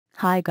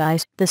Hi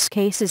guys, this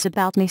case is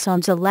about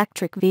Nissan's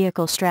electric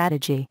vehicle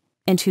strategy.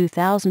 In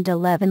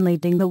 2011,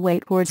 leading the way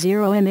toward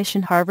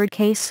zero-emission Harvard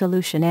case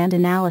solution and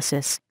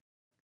analysis.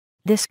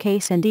 This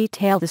case in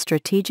detail the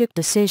strategic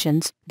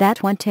decisions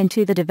that went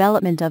into the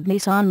development of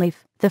Nissan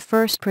Leaf, the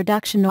first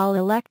production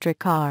all-electric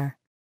car.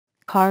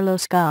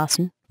 Carlos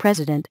Ghosn,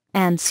 President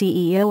and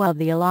CEO of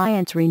the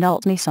Alliance Renault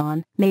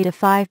Nissan, made a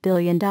 $5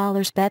 billion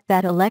bet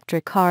that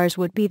electric cars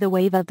would be the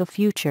wave of the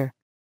future.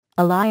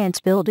 Alliance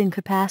building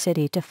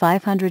capacity to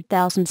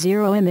 500,000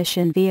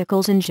 zero-emission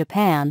vehicles in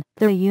Japan,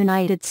 the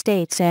United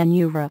States and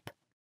Europe.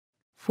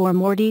 For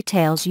more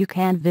details you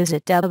can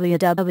visit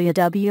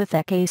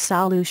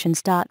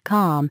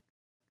www.TheCaseSolutions.com.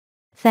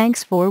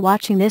 Thanks for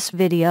watching this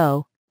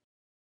video.